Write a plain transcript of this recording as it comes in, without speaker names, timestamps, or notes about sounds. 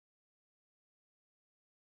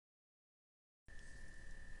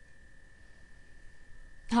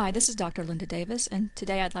Hi, this is Dr. Linda Davis, and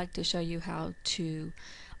today I'd like to show you how to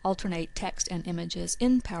alternate text and images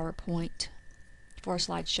in PowerPoint for a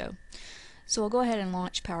slideshow. So we'll go ahead and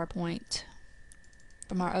launch PowerPoint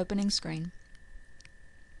from our opening screen.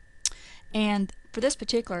 And for this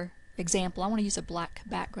particular example, I want to use a black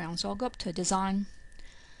background. So I'll go up to Design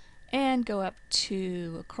and go up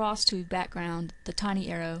to across to Background, the tiny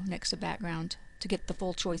arrow next to Background to get the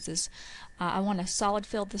full choices. I want a solid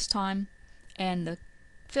fill this time, and the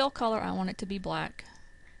fill color, I want it to be black,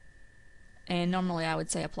 and normally I would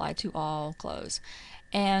say apply to all close.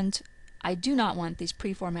 And I do not want these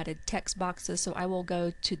pre-formatted text boxes, so I will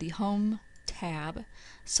go to the Home tab,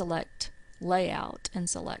 select Layout, and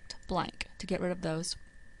select Blank to get rid of those.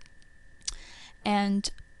 And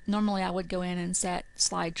normally I would go in and set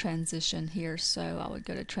slide transition here, so I would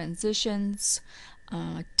go to Transitions.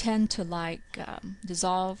 I tend to like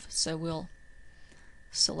Dissolve, so we'll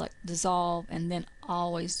select Dissolve and then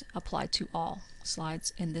always apply to all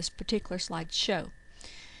slides in this particular slideshow.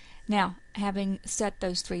 Now, having set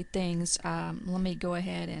those three things, let me go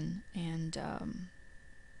ahead and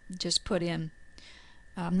just put in,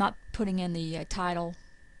 I'm not putting in the title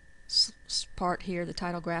part here, the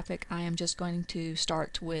title graphic. I am just going to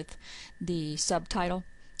start with the subtitle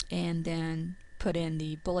and then put in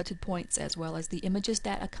the bulleted points as well as the images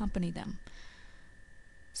that accompany them.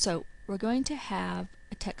 So we're going to have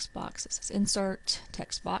a text box. This is Insert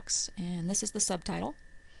Text Box, and this is the subtitle.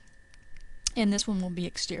 And this one will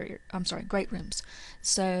be Great Rooms.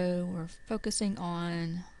 So we're focusing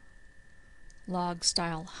on log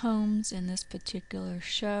style homes in this particular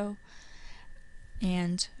show.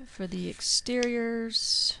 And for the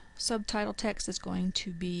exteriors, subtitle text is going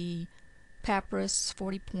to be Papyrus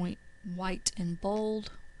 40-point white and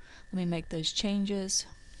bold. Let me make those changes.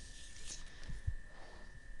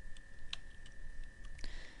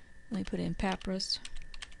 Let me put in Papyrus,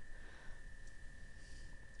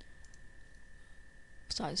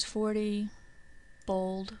 size 40,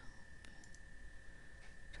 bold.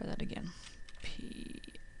 Try that again. P.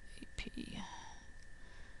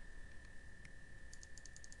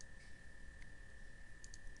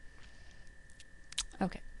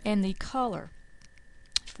 Okay, and the color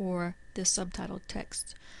for this subtitle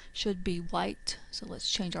text should be white. So let's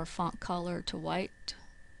change our font color to white.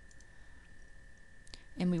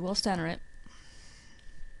 And we will center it.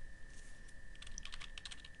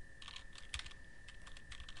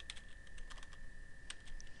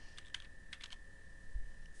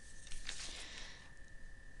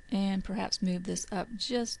 And perhaps move this up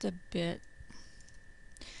just a bit.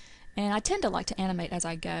 And I tend to like to animate as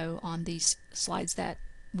I go on these slides that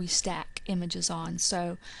we stack images on.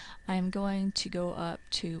 So I'm going to go up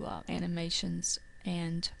to Animations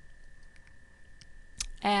and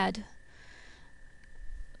add.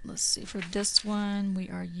 Let's see, for this one we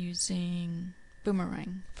are using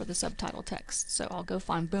Boomerang for the subtitle text. So I'll go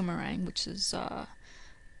find Boomerang, which is go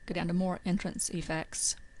down to More Entrance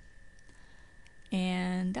Effects.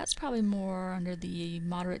 And that's probably more under the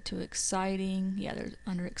moderate to exciting. Yeah, there's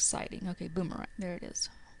under exciting. Okay, Boomerang, there it is.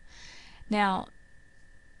 Now,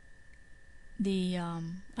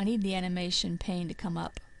 I need the animation pane to come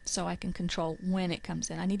up so I can control when it comes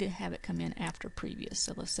in. I need to have it come in after previous.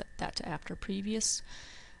 So let's set that to after previous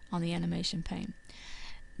on the animation pane.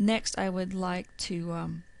 Next, I would like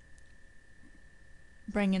to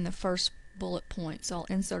bring in the first bullet point. So I'll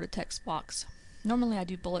insert a text box. Normally I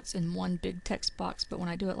do bullets in one big text box, but when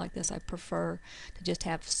I do it like this, I prefer to just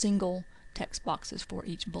have single text boxes for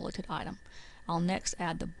each bulleted item. I'll next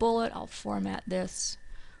add the bullet. I'll format this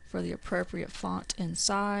for the appropriate font and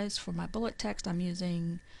size. For my bullet text, I'm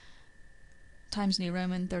using Times New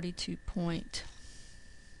Roman 32 point.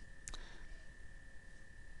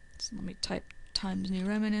 So let me type Times New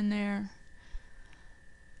Roman in there,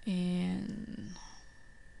 and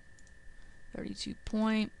 32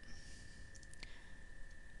 point,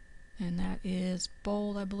 and that is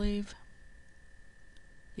bold, I believe.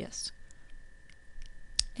 Yes.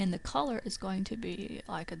 And the color is going to be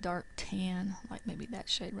like a dark tan, like maybe that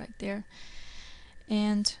shade right there.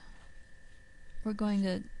 And we're going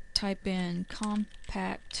to type in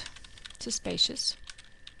compact to spacious.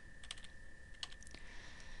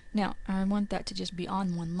 Now, I want that to just be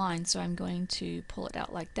on one line, so I'm going to pull it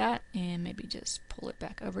out like that and maybe just pull it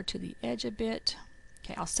back over to the edge a bit.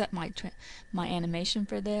 Okay, I'll set my animation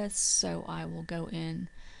for this, so I will go in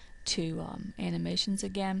to animations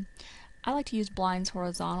again. I like to use blinds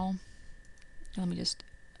horizontal. Let me just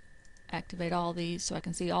activate all these so I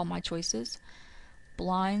can see all my choices.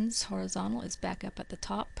 Blinds horizontal is back up at the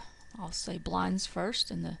top. I'll say blinds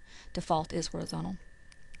first, and the default is horizontal.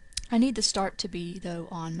 I need the start to be, though,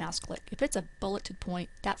 on mouse click. If it's a bulleted point,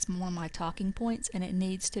 that's one of my talking points, and it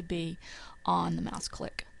needs to be on the mouse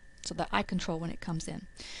click so that I control when it comes in.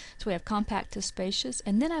 So we have compact to spacious,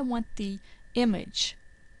 and then I want the image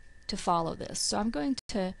to follow this. So I'm going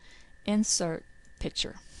to insert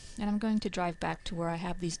picture, and I'm going to drive back to where I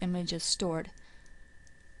have these images stored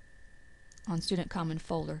on Student Common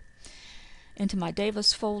folder, into my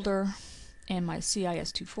Davis folder and my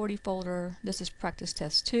CIS 240 folder. This is Practice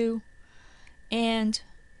Test 2, and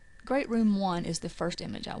Great Room 1 is the first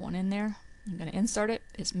image I want in there. I'm going to insert it.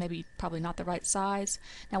 It's probably not the right size.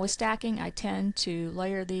 Now with stacking, I tend to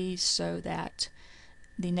layer these so that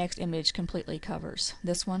the next image completely covers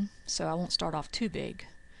this one, so I won't start off too big,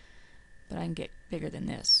 but I can get bigger than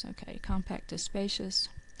this. Okay, compact to spacious.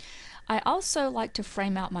 I also like to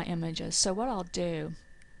frame out my images, so what I'll do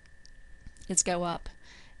is go up,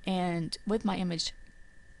 and with my image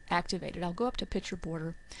activated, I'll go up to picture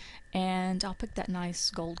border, and I'll pick that nice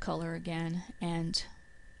gold color again and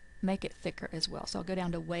make it thicker as well. So I'll go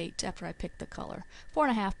down to weight after I pick the color.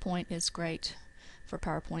 4.5 point is great for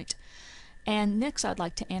PowerPoint. And next I'd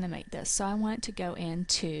like to animate this. So I want to go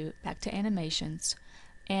back to animations,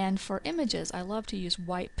 and for images I love to use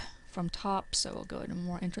wipe from top, so we'll go into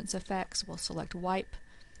more entrance effects. We'll select wipe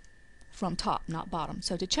from top, not bottom.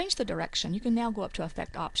 So to change the direction, you can now go up to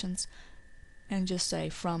effect options and just say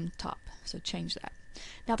from top. So change that.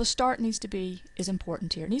 Now the start is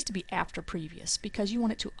important here. It needs to be after previous, because you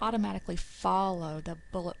want it to automatically follow the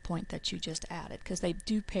bullet point that you just added, because they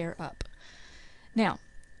do pair up. Now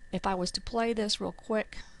if I was to play this real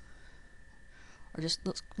quick, or just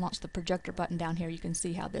let's launch the projector button down here, you can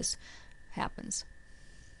see how this happens.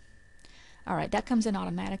 Alright, that comes in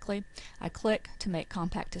automatically. I click to make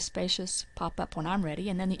compact to spacious pop up when I'm ready,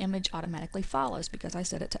 and then the image automatically follows because I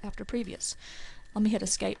set it to after previous. Let me hit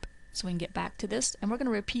escape so we can get back to this, and we're going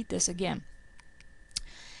to repeat this again.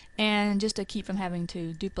 And just to keep from having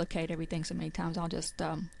to duplicate everything so many times, I'll just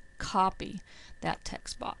copy that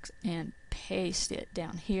text box and paste it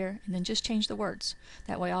down here, and then just change the words.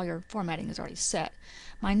 That way all your formatting is already set.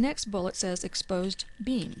 My next bullet says exposed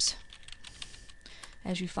beams,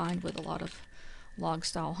 as you find with a lot of log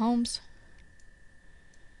style homes.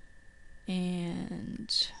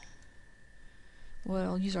 And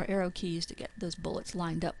we'll use our arrow keys to get those bullets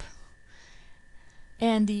lined up.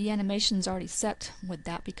 And the animation's already set with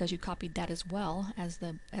that because you copied that as well as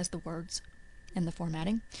the words and the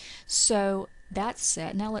formatting. So that's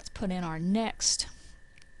set. Now let's put in our next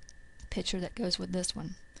picture that goes with this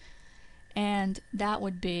one. And that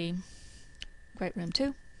would be Great Room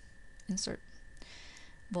 2. Insert.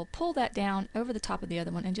 We'll pull that down over the top of the other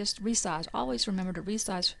one and just resize. Always remember to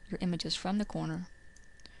resize your images from the corner.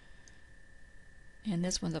 And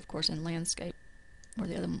this one's of course in landscape, where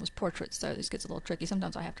the other one was portrait, so this gets a little tricky.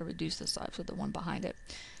 Sometimes I have to reduce the size of the one behind it.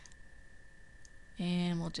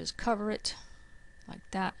 And we'll just cover it like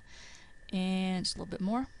that, and just a little bit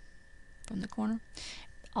more from the corner.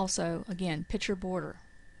 Also, again, picture border.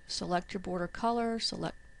 Select your border color,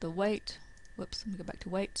 select the weight. Whoops, let me go back to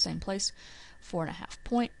weight, same place, 4.5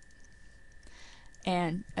 point.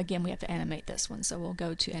 And again, we have to animate this one, so we'll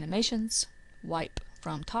go to animations, wipe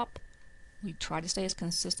from top. We try to stay as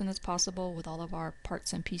consistent as possible with all of our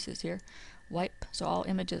parts and pieces here. Wipe, so all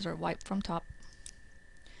images are wiped from top.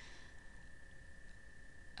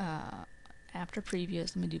 After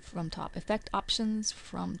previous, let me do from top. Effect options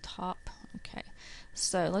from top. Okay,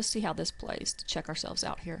 so let's see how this plays to check ourselves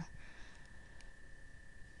out here.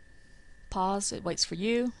 Pause, it waits for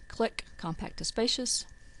you. Click, compact to spacious.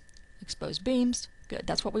 Exposed beams. Good,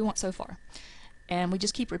 that's what we want so far. And we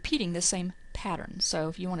just keep repeating the same pattern. So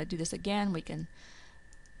if you want to do this again, we can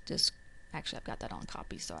just, actually I've got that on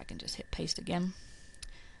copy, so I can just hit paste again.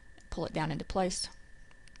 Pull it down into place.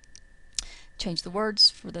 Change the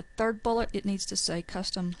words. For the third bullet, it needs to say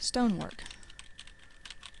custom stonework.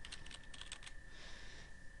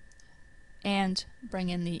 And bring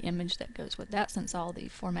in the image that goes with that, since all the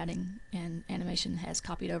formatting and animation has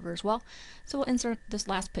copied over as well. So we'll insert this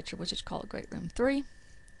last picture, which is called Great Room 3.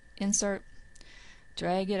 Insert,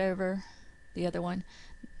 drag it over the other one.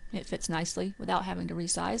 It fits nicely without having to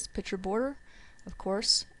resize. Picture border, of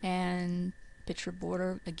course, and picture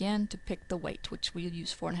border again to pick the weight, which we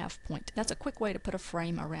use 4.5 point. That's a quick way to put a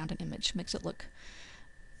frame around an image. Makes it look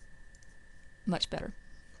much better.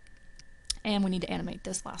 And we need to animate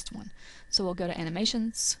this last one. So we'll go to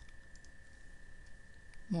animations,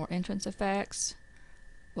 more entrance effects.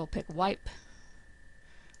 We'll pick wipe.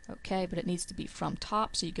 Okay, but it needs to be from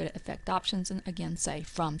top, so you go to effect options and again say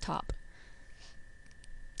from top.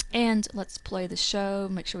 And let's play the show,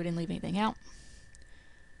 make sure we didn't leave anything out.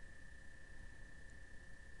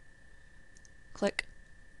 Click,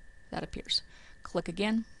 that appears. Click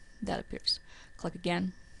again, that appears. Click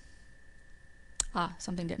again.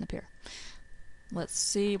 Something didn't appear. Let's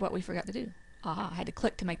see what we forgot to do. I had to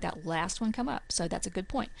click to make that last one come up, so that's a good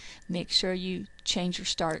point. Make sure you change your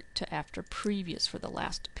start to after previous for the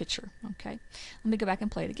last picture. Okay, let me go back and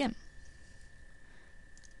play it again.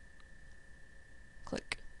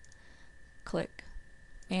 Click, click,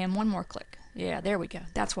 and one more click. Yeah, there we go.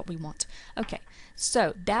 That's what we want. Okay,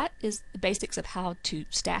 so that is the basics of how to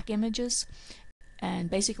stack images. And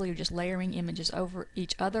basically you're just layering images over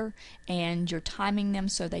each other, and you're timing them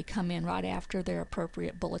so they come in right after their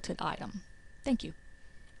appropriate bulleted item. Thank you.